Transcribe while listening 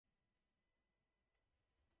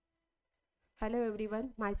Hello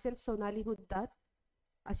everyone, myself Sonali Huddar,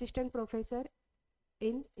 Assistant Professor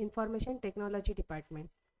in Information Technology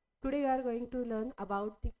Department. Today we are going to learn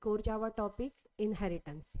about the core Java topic,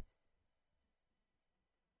 inheritance.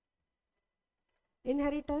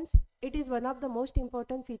 Inheritance, it is one of the most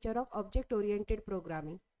important feature of object-oriented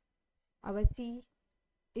programming. Our C,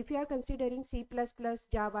 if you are considering C++,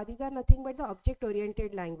 Java, these are nothing but the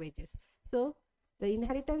object-oriented languages. So, the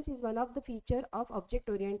inheritance is one of the feature of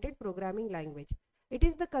object-oriented programming language. It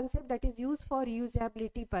is the concept that is used for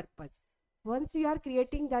usability purpose. Once you are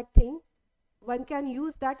creating that thing, one can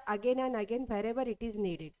use that again and again wherever it is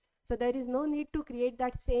needed. So there is no need to create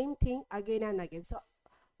that same thing again and again. So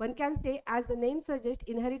one can say, as the name suggests,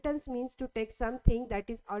 inheritance means to take something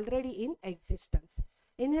that is already in existence.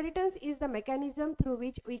 Inheritance is the mechanism through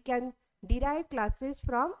which we can derive classes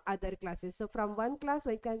from other classes. So from one class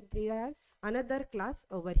we can derive another class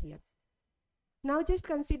over here. Now just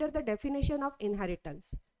consider the definition of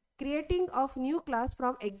inheritance. Creating of new class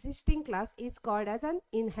from existing class is called as an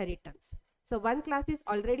inheritance. So one class is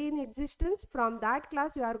already in existence. From that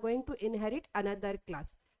class you are going to inherit another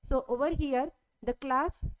class. So over here the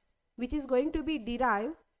class which is going to be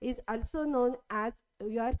derived is also known as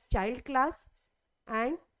your child class,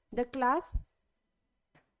 and the class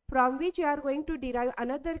from which you are going to derive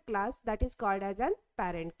another class, that is called as an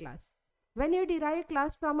parent class. When you derive a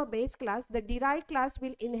class from a base class, the derived class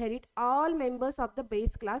will inherit all members of the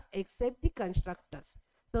base class except the constructors.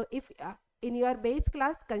 So if in your base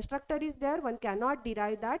class constructor is there, one cannot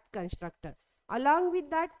derive that constructor. Along with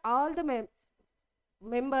that, all the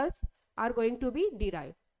members are going to be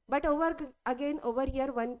derived. But over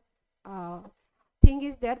here one thing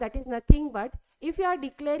is there, that is nothing but if you are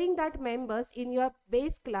declaring that members in your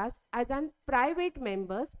base class as an private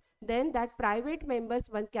members, then that private members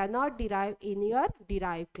one cannot derive in your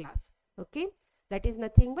derived class. Okay, that is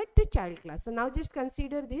nothing but the child class. So now just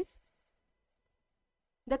consider this.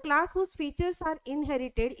 The class whose features are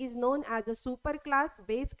inherited is known as a super class,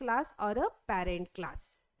 base class, or a parent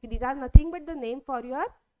class. These are nothing but the name for your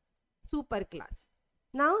super class.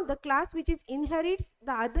 Now the class which is inherits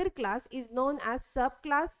the other class is known as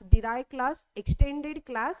subclass, derived class, extended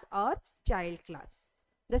class, or child class.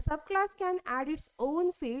 The subclass can add its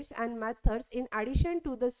own fields and methods in addition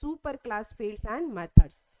to the superclass fields and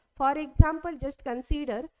methods. For example, just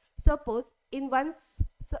consider, suppose in one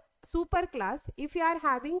superclass, if you are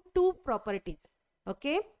having two properties,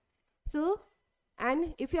 okay, so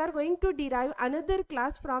and if you are going to derive another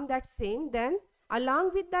class from that same, then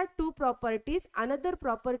along with that two properties, another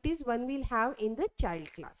properties one will have in the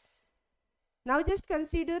child class. Now just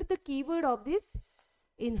consider the keyword of this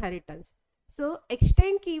inheritance. So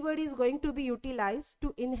extend keyword is going to be utilized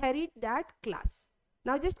to inherit that class.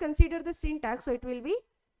 Now just consider the syntax, so it will be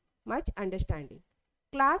much understanding.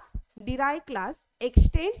 Class, derived class,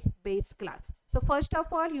 extends base class. So first of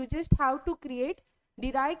all, you just have to create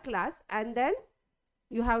derived class and then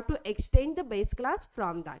you have to extend the base class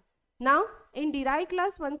from that. Now in derived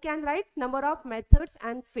class one can write number of methods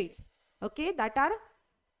and fields, okay, that are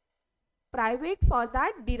private for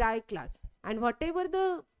that derived class, and whatever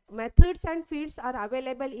the methods and fields are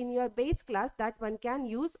available in your base class, that one can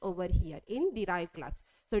use over here in derived class.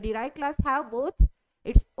 So derived class have both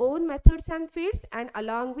its own methods and fields and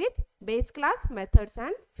along with base class methods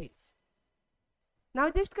and fields. Now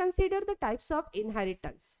just consider the types of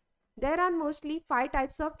inheritance. There are mostly 5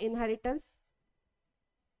 types of inheritance.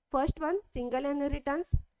 First one, single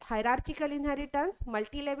inheritance, hierarchical inheritance,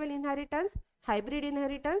 multi-level inheritance, hybrid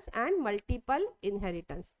inheritance, and multiple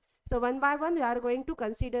inheritance. So one by one we are going to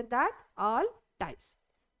consider that all types.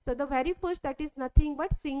 So the very first, that is nothing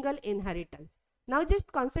but single inheritance. Now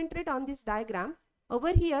just concentrate on this diagram.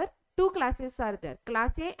 Over here two classes are there,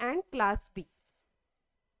 class A and class B.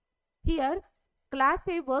 Here class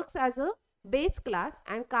A works as a base class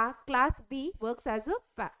and class B works as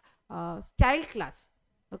a child class.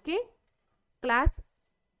 Okay, class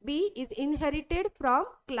B is inherited from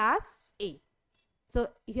class A. So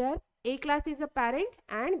here A class is a parent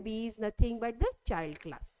and B is nothing but the child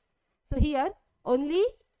class. So here only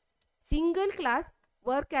single class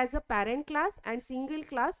work as a parent class and single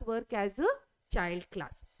class work as a child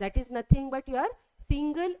class. That is nothing but your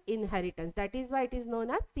single inheritance. That is why it is known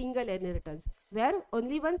as single inheritance, where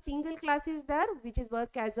only one single class is there which is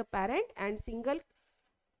work as a parent and single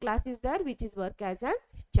class is there which is work as a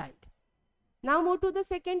child. Now move to the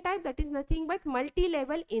second type, that is nothing but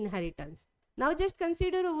multi-level inheritance. Now just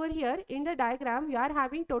consider over here in the diagram you are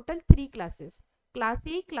having total 3 classes, class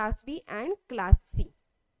A, class B, and class C.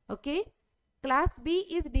 Okay, class B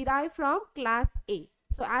is derived from class A.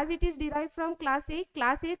 So as it is derived from class A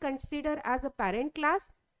consider as a parent class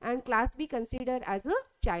and class B considered as a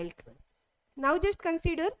child class. Now just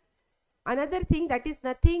consider another thing, that is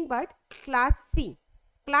nothing but class C.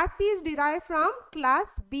 Class C is derived from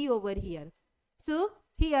class B over here. So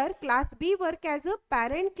here class B work as a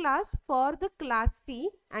parent class for the class C,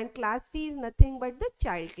 and class C is nothing but the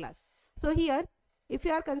child class. So here if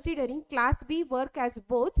you are considering class B work as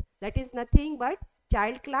both, that is nothing but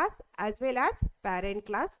child class as well as parent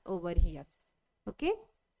class over here. Okay.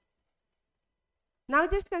 Now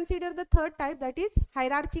just consider the third type, that is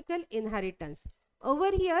hierarchical inheritance.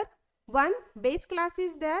 Over here one base class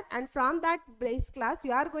is there, and from that base class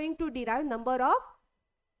you are going to derive number of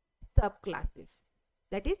subclasses,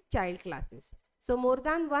 that is child classes. So more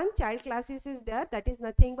than one child classes is there, that is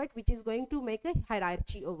nothing but which is going to make a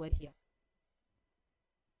hierarchy over here.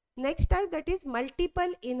 Next type, that is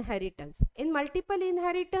multiple inheritance. In multiple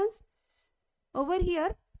inheritance, over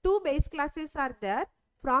here two base classes are there.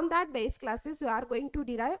 From that base classes you are going to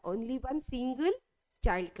derive only one single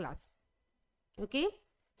child class. Okay.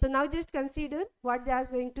 So now just consider what they are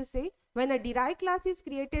going to say. When a derived class is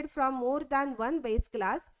created from more than one base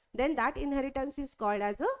class, then that inheritance is called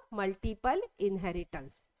as a multiple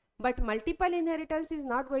inheritance. But multiple inheritance is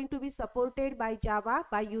not going to be supported by Java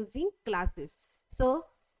by using classes. So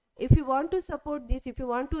if you want to support this, if you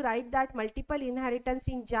want to write that multiple inheritance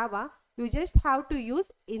in Java, you just have to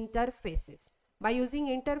use interfaces. By using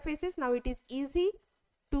interfaces, now it is easy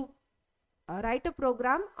to write a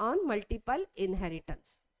program on multiple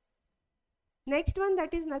inheritance. Next one,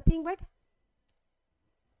 that is nothing but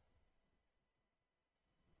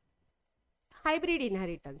hybrid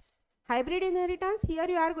inheritance. Hybrid inheritance, here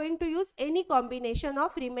you are going to use any combination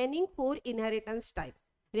of remaining four inheritance type.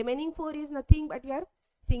 Remaining four is nothing but your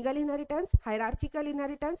single inheritance, hierarchical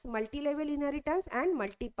inheritance, multi-level inheritance and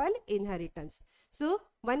multiple inheritance. So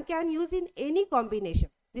one can use in any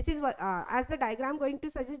combination. This is what as the diagram going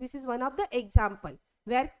to suggest, this is one of the example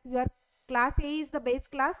where your class A is the base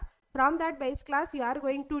class. From that base class you are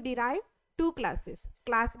going to derive two classes,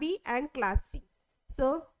 class B and class C.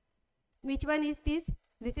 So which one is this?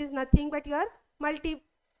 This is nothing but your multiple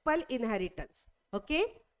inheritance. Okay.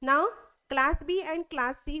 Now class B and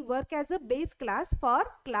class C work as a base class for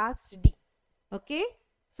class D. Okay.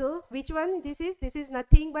 So which one this is? This is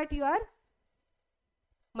nothing but your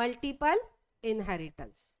multiple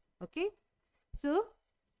inheritance. Okay. So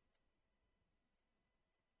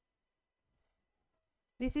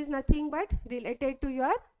this is nothing but related to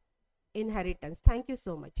your inheritance. Thank you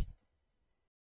so much.